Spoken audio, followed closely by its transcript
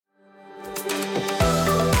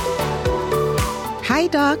Hi,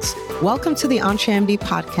 docs. Welcome to the EntreMD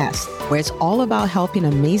podcast, where it's all about helping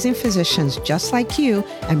amazing physicians just like you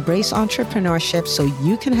embrace entrepreneurship so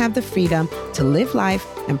you can have the freedom to live life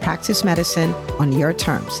and practice medicine on your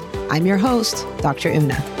terms. I'm your host, Dr.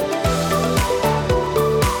 Una.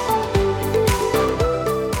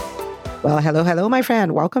 Well, hello, my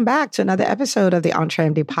friend. Welcome back to another episode of the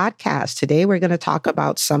EntreMD podcast. Today, we're going to talk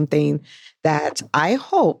about something that I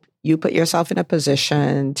hope you put yourself in a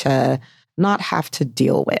position to not have to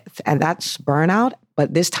deal with, and that's burnout,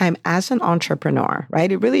 but this time as an entrepreneur, right?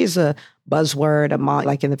 It really is a buzzword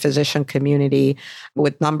like in the physician community,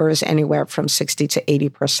 with numbers anywhere from 60 to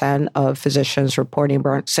 80% of physicians reporting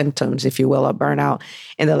symptoms, if you will, of burnout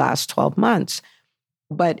in the last 12 months.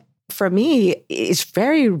 But for me, it's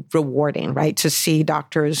very rewarding, right, to see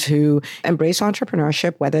doctors who embrace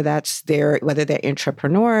entrepreneurship, whether they're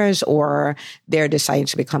entrepreneurs or they're deciding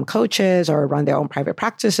to become coaches or run their own private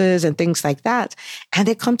practices and things like that. And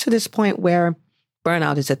they come to this point where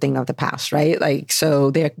burnout is a thing of the past, right?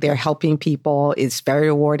 So they're helping people. It's very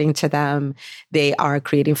rewarding to them. They are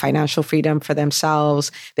creating financial freedom for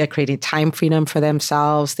themselves. They're creating time freedom for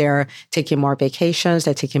themselves. They're taking more vacations.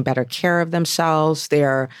 They're taking better care of themselves. They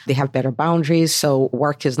have better boundaries. So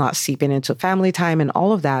work is not seeping into family time and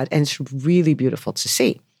all of that. And it's really beautiful to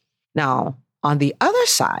see. Now, on the other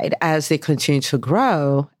side, as they continue to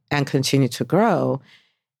grow,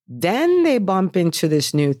 then they bump into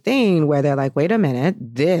this new thing where they're like, wait a minute,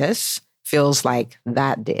 this feels like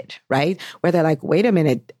that did, right? Where they're like, wait a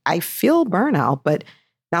minute, I feel burnout, but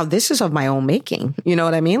now this is of my own making. You know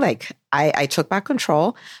what I mean? Like I took back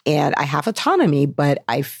control and I have autonomy, but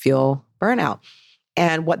I feel burnout.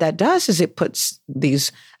 And what that does is it puts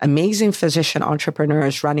these amazing physician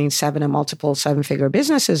entrepreneurs running 7 and multiple 7-figure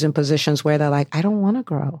businesses in positions where they're like, I don't want to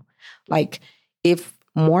grow. Like if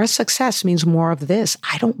more success means more of this,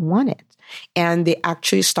 I don't want it. And they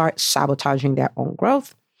actually start sabotaging their own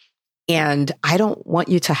growth. And I don't want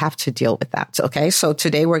you to have to deal with that. Okay. So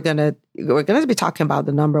today we're gonna be talking about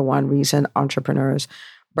the number one reason entrepreneurs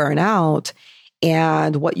burn out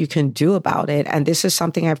and what you can do about it. And this is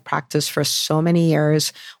something I've practiced for so many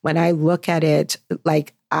years. When I look at it,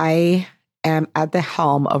 like I am at the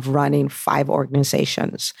helm of running 5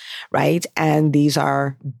 organizations, right? And these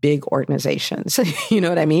are big organizations, you know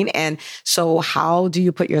what I mean? And so how do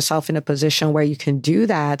you put yourself in a position where you can do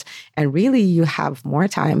that and really you have more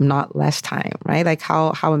time, not less time, right? Like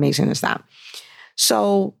how amazing is that?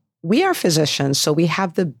 So we are physicians, so we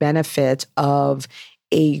have the benefit of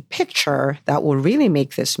a picture that will really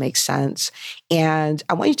make this make sense. And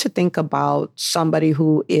I want you to think about somebody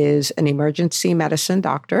who is an emergency medicine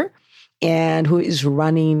doctor and who is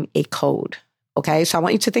running a code. Okay, so I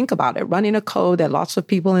want you to think about it. Running a code, there are lots of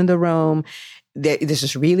people in the room. This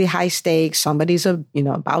is really high stakes. Somebody's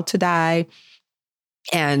about to die.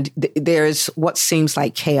 And there's what seems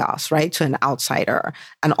like chaos, right, to an outsider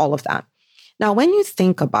and all of that. Now, when you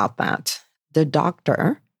think about that, the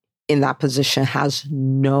doctor in that position has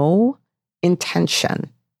no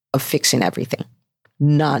intention of fixing everything.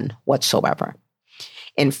 None whatsoever.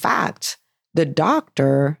 In fact, the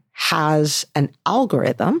doctor has an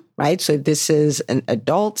algorithm, right? So this is an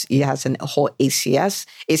adult. He has a whole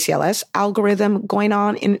ACLS algorithm going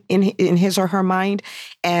on in his or her mind.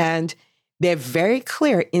 And they're very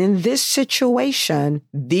clear in this situation,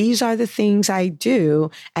 these are the things I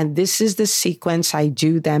do, and this is the sequence I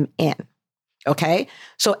do them in. Okay.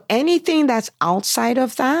 So anything that's outside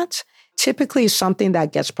of that typically is something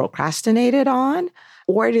that gets procrastinated on,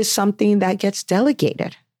 or it is something that gets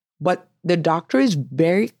delegated. But the doctor is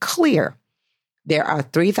very clear. There are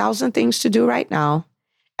 3,000 things to do right now,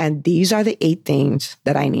 and these are the 8 things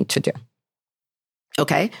that I need to do.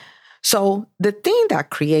 Okay? So the thing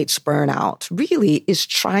that creates burnout really is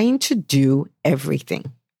trying to do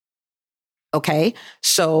everything. Okay?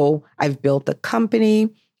 So I've built a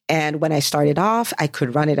company. And when I started off, I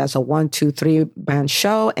could run it as a 1, 2, 3-man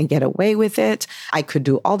show and get away with it. I could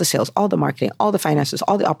do all the sales, all the marketing, all the finances,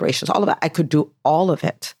 all the operations, all of that. I could do all of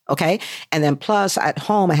it. Okay. And then plus at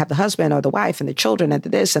home, I have the husband or the wife and the children and the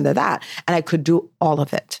this and the that. And I could do all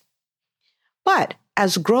of it. But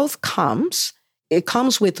as growth comes, it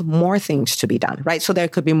comes with more things to be done, right? So there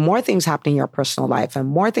could be more things happening in your personal life and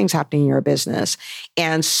more things happening in your business.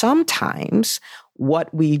 And sometimes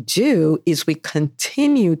what we do is we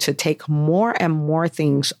continue to take more and more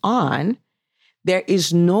things on. There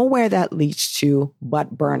is nowhere that leads to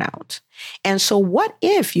but burnout. And so what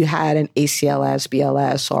if you had an ACLS,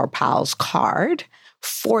 BLS, or PALS card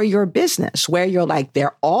for your business where you're like, there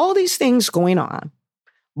are all these things going on,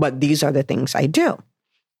 but these are the things I do.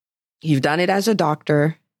 You've done it as a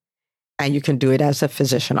doctor and you can do it as a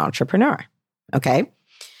physician entrepreneur. Okay.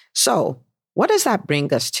 So what does that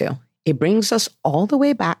bring us to? It brings us all the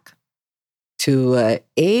way back to an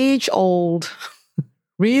age-old,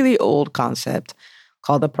 really old concept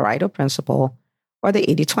called the Pareto principle or the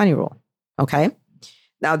 80-20 rule. Okay.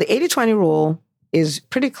 Now, the 80-20 rule is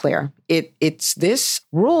pretty clear. It's this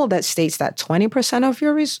rule that states that 80% of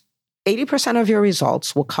your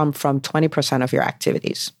results will come from 20% of your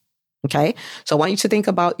activities. Okay. So I want you to think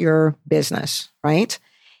about your business, right?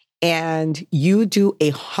 And you do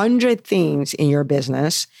 100 things in your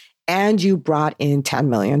business and you brought in $10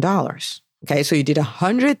 million. Okay. So you did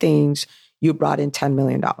 100 things, you brought in $10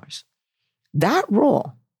 million. That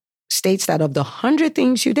rule states that of the 100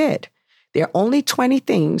 things you did, there are only 20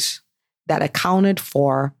 things that accounted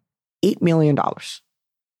for $8 million.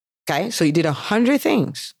 Okay. So you did 100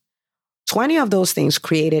 things. 20 of those things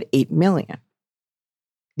created 8 million.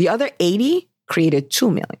 The other 80 created 2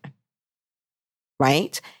 million.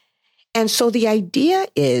 Right? And so the idea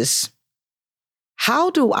is,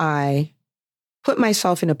 how do I put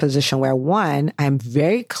myself in a position where, one, I'm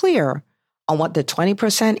very clear on what the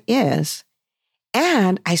 20% is,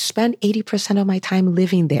 and I spend 80% of my time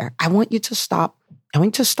living there? I want you to stop. I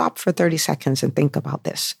want you to stop for 30 seconds and think about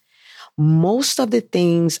this. Most of the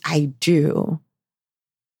things I do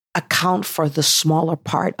account for the smaller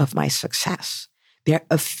part of my success. There are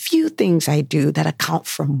a few things I do that account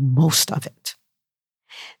for most of it.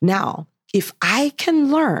 Now, if I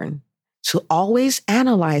can learn to always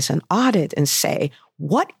analyze and audit and say,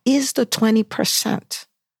 what is the 20%?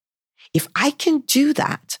 If I can do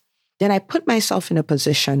that, then I put myself in a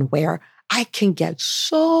position where I can get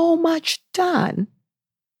so much done.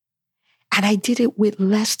 And I did it with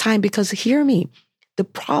less time, because hear me, the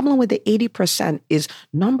problem with the 80% is,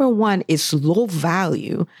 number one, it's low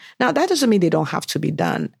value. Now, that doesn't mean they don't have to be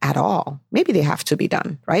done at all. Maybe they have to be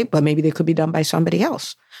done, right? But maybe they could be done by somebody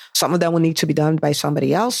else. Some of them will need to be done by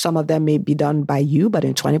somebody else. Some of them may be done by you, but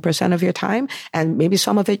in 20% of your time. And maybe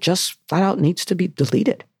some of it just flat out needs to be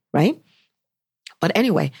deleted, right? But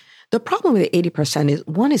anyway, the problem with the 80% is,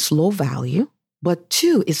 one, is low value, but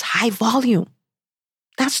two, is high volume.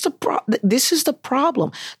 That's this is the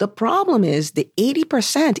problem. The problem is the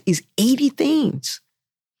 80% is 80 things,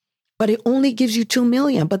 but it only gives you 2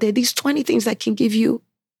 million. But there are these 20 things that can give you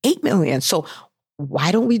 8 million. So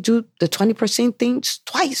why don't we do the 20% things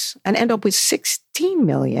twice and end up with 16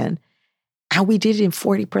 million? And we did it in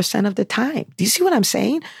 40% of the time. Do you see what I'm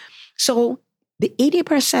saying? So the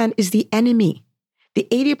 80% is the enemy. The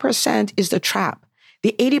 80% is the trap.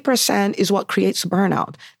 The 80% is what creates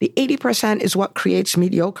burnout. The 80% is what creates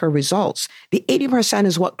mediocre results. The 80%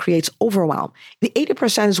 is what creates overwhelm. The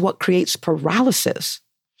 80% is what creates paralysis.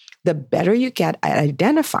 The better you get at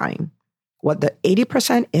identifying what the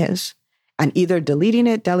 80% is and either deleting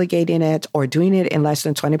it, delegating it, or doing it in less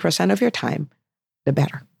than 20% of your time, the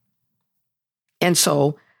better. And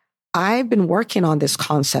so I've been working on this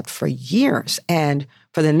concept for years. And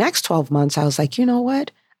for the next 12 months, I was like, you know what?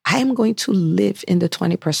 I am going to live in the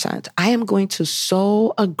 20%. I am going to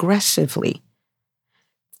so aggressively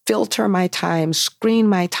filter my time, screen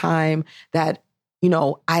my time, that,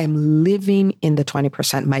 I am living in the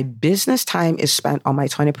 20%. My business time is spent on my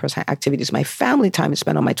 20% activities. My family time is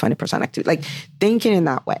spent on my 20% activities. Like, thinking in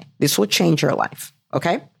that way, this will change your life.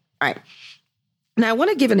 Okay? All right. Now, I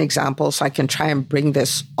want to give an example so I can try and bring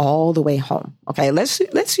this all the way home. Okay? Let's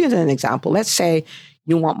use an example. Let's say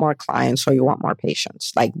you want more clients or you want more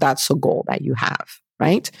patients. Like, that's a goal that you have,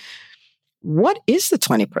 right? What is the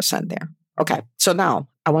 20% there? Okay. So now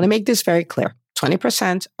I want to make this very clear.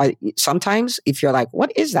 20%, sometimes if you're like,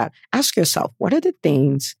 what is that? Ask yourself, what are the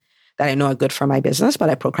things that I know are good for my business, but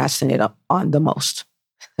I procrastinate on the most?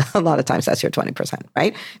 A lot of times that's your 20%,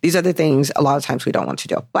 right? These are the things a lot of times we don't want to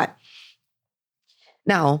do. But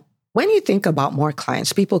now, when you think about more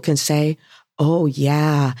clients, people can say, oh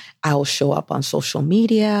yeah, I'll show up on social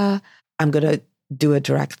media. I'm going to do a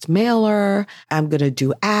direct mailer. I'm going to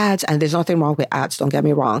do ads. And there's nothing wrong with ads. Don't get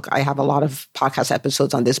me wrong. I have a lot of podcast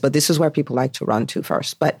episodes on this, but this is where people like to run to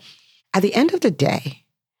first. But at the end of the day,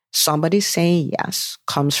 somebody saying yes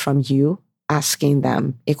comes from you asking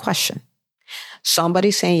them a question.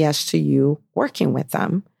 Somebody saying yes to you working with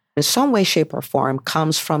them in some way, shape, or form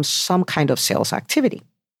comes from some kind of sales activity.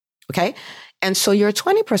 Okay? And so your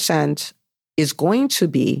 20% is going to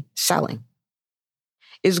be selling.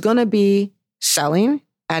 It's going to be selling,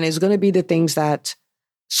 and it's going to be the things that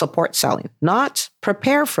support selling, not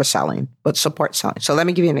prepare for selling, but support selling. So let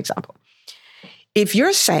me give you an example. If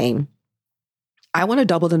you're saying, I want to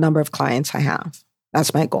double the number of clients I have,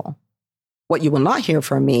 that's my goal. What you will not hear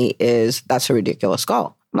from me is, that's a ridiculous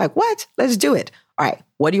goal. I'm like, what? Let's do it. All right.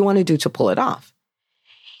 What do you want to do to pull it off?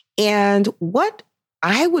 And what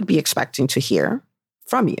I would be expecting to hear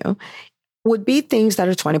from you would be things that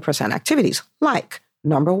are 20% activities, like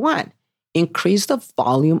number one, increase the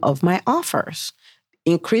volume of my offers,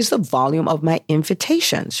 increase the volume of my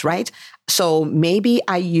invitations, right? So maybe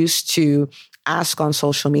I used to ask on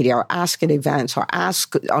social media or ask at events or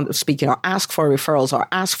ask on speaking or ask for referrals or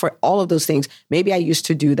ask for all of those things. Maybe I used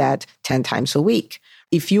to do that 10 times a week.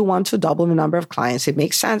 If you want to double the number of clients, it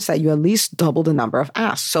makes sense that you at least double the number of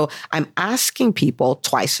asks. So I'm asking people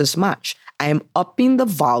twice as much. I am upping the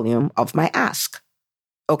volume of my ask.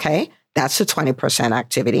 Okay, that's a 20%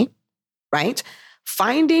 activity, right?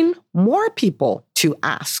 Finding more people to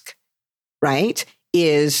ask, right,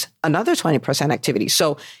 is another 20% activity.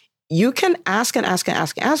 So you can ask and ask and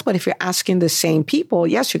ask and ask, but if you're asking the same people,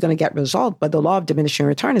 yes, you're going to get results, but the law of diminishing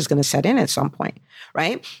return is going to set in at some point,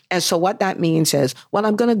 right? And so what that means is, well,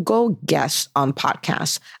 I'm going to go guest on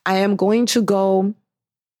podcasts. I am going to go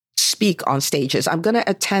speak on stages. I'm going to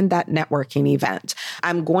attend that networking event.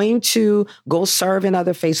 I'm going to go serve in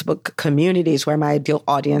other Facebook communities where my ideal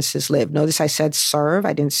audiences live. Notice I said serve.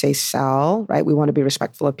 I didn't say sell, right? We want to be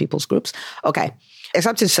respectful of people's groups. Okay.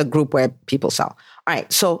 Except it's a group where people sell. All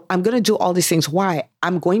right. So I'm going to do all these things. Why?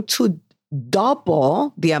 I'm going to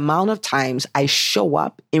double the amount of times I show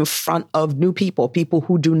up in front of new people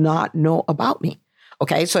who do not know about me.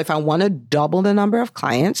 Okay. So if I want to double the number of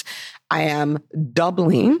clients, I am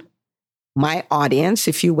doubling my audience,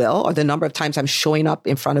 if you will, or the number of times I'm showing up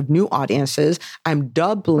in front of new audiences. I'm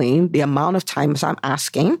doubling the amount of times I'm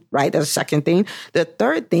asking, right? That's the second thing. The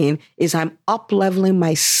third thing is I'm up-leveling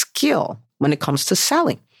my skill when it comes to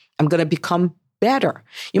selling. I'm going to become better.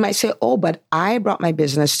 You might say, oh, but I brought my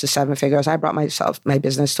business to 7 figures. I brought my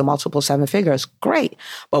business to multiple 7 figures. Great.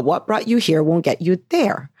 But what brought you here won't get you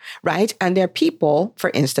there, right? And there are people, for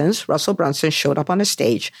instance, Russell Brunson showed up on a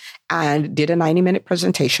stage and did a 90-minute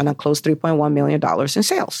presentation and closed $3.1 million in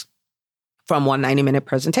sales from one 90-minute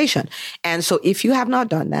presentation. And so if you have not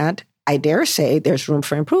done that, I dare say there's room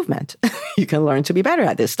for improvement. You can learn to be better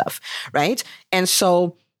at this stuff, right? And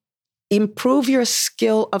so improve your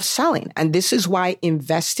skill of selling. And this is why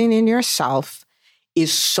investing in yourself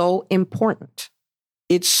is so important.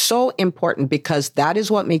 It's so important because that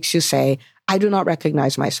is what makes you say, I do not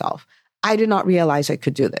recognize myself. I did not realize I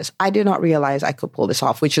could do this. I did not realize I could pull this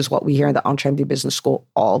off, which is what we hear in the EntreMD Business School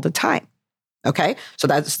all the time. Okay. So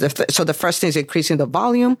so the first thing is increasing the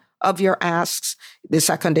volume of your asks. The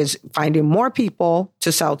second is finding more people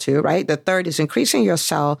to sell to, right? The third is increasing your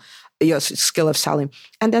skill of selling.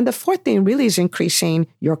 And then the fourth thing really is increasing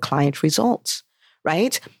your client results,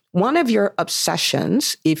 right? One of your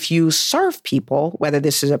obsessions, if you serve people, whether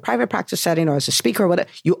this is a private practice setting or as a speaker or whatever,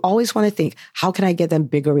 you always want to think, how can I get them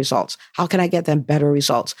bigger results? How can I get them better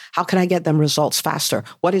results? How can I get them results faster?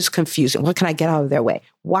 What is confusing? What can I get out of their way?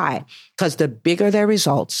 Why? Because the bigger their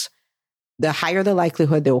results, the higher the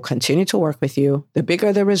likelihood they will continue to work with you. The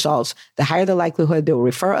bigger the results, the higher the likelihood they will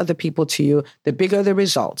refer other people to you, the bigger the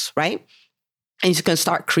results, right? And you can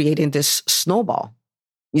start creating this snowball.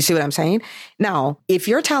 You see what I'm saying? Now, if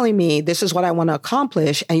you're telling me this is what I want to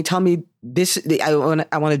accomplish, and you tell me this, I want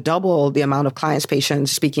to double the amount of clients,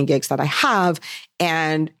 patients, speaking gigs that I have,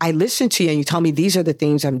 and I listen to you and you tell me these are the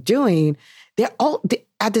things I'm doing,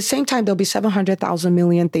 at the same time, there'll be 700,000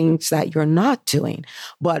 million things that you're not doing.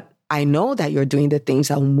 But I know that you're doing the things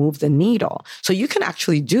that will move the needle. So you can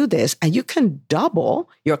actually do this and you can double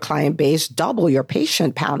your client base, double your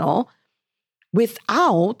patient panel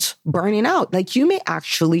without burning out. Like you may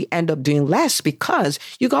actually end up doing less because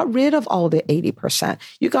you got rid of all the 80%.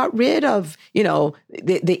 You got rid of,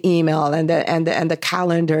 the email and the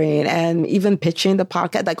calendaring and even pitching the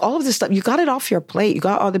podcast, like all of this stuff. You got it off your plate. You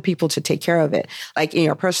got other people to take care of it. Like in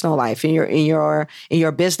your personal life, in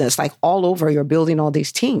your business, like all over, you're building all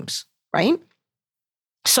these teams, right?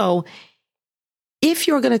 So if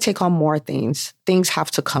you're going to take on more things, things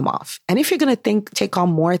have to come off. And if you're going to take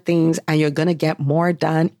on more things and you're going to get more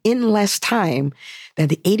done in less time, then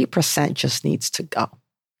the 80% just needs to go.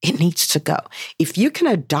 It needs to go. If you can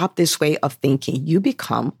adopt this way of thinking, you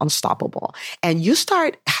become unstoppable. And you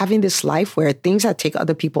start having this life where things that take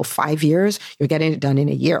other people 5 years, you're getting it done in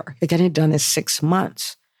a year. You're getting it done in 6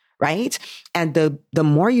 months, right? And the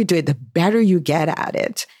more you do it, the better you get at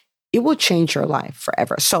it. It will change your life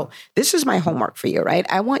forever. So this is my homework for you, right?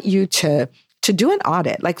 I want you to do an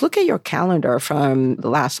audit. Like look at your calendar from the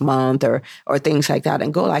last month or things like that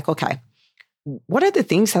and go like, okay, what are the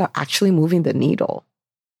things that are actually moving the needle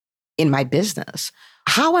in my business?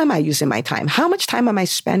 How am I using my time? How much time am I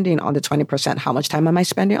spending on the 20%? How much time am I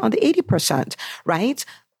spending on the 80%, right?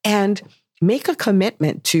 And make a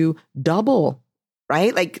commitment to double,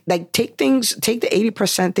 right? Like take the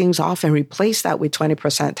 80% things off and replace that with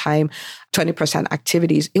 20% time, 20%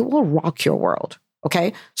 activities. It will rock your world.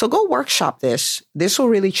 Okay. So go workshop this. This will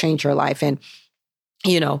really change your life. And,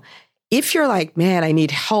 if you're like, man, I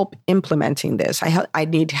need help implementing this. I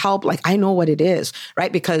need help. Like, I know what it is,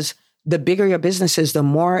 right? Because the bigger your business is, the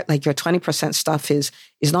more like your 20% stuff is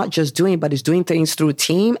not just doing, but is doing things through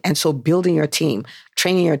team. And so building your team,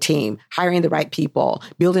 training your team, hiring the right people,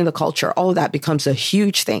 building the culture, all of that becomes a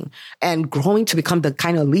huge thing, and growing to become the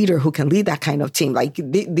kind of leader who can lead that kind of team. Like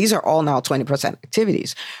these are all now 20%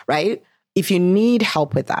 activities, right? If you need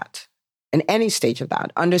help with that in any stage of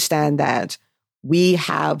that, understand that we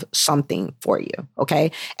have something for you.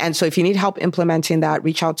 Okay. And so if you need help implementing that,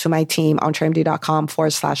 reach out to my team,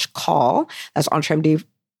 entremd.com/call. That's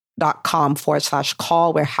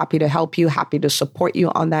entremd.com/call. We're happy to help you, happy to support you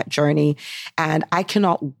on that journey. And I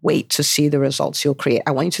cannot wait to see the results you'll create.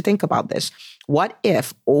 I want you to think about this. What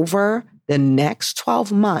if over the next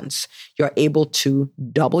 12 months, you're able to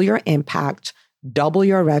double your impact, double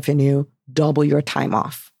your revenue, double your time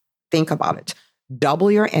off? Think about it. Double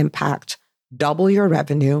your impact, double your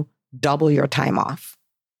revenue, double your time off.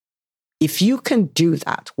 If you can do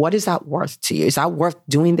that, what is that worth to you? Is that worth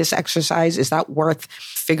doing this exercise? Is that worth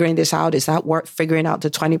figuring this out? Is that worth figuring out the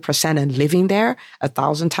 20% and living there?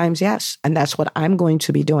 1,000 times yes. And that's what I'm going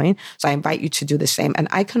to be doing. So I invite you to do the same. And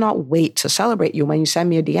I cannot wait to celebrate you when you send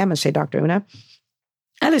me a DM and say, Dr. Una,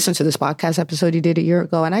 I listened to this podcast episode you did a year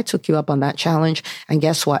ago, and I took you up on that challenge. And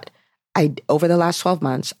guess what? Over the last 12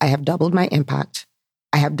 months, I have doubled my impact.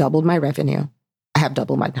 I have doubled my revenue. I have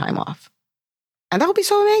doubled my time off. And that would be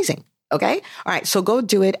so amazing. Okay. All right. So go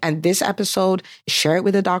do it. And this episode, share it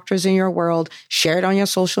with the doctors in your world. Share it on your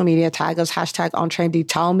social media. Tag us, #EntreMD.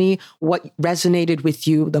 Tell me what resonated with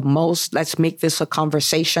you the most. Let's make this a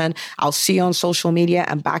conversation. I'll see you on social media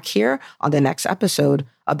and back here on the next episode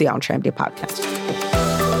of the EntreMD podcast.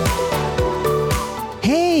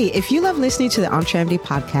 Hey, if you love listening to the EntreMD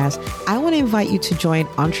podcast, I want to invite you to join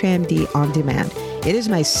EntreMD On Demand. It is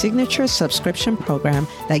my signature subscription program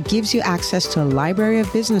that gives you access to a library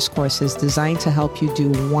of business courses designed to help you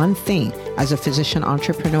do one thing as a physician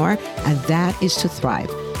entrepreneur, and that is to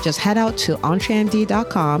thrive. Just head out to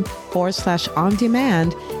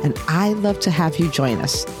entremd.com/on-demand, and I'd love to have you join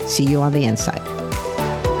us. See you on the inside.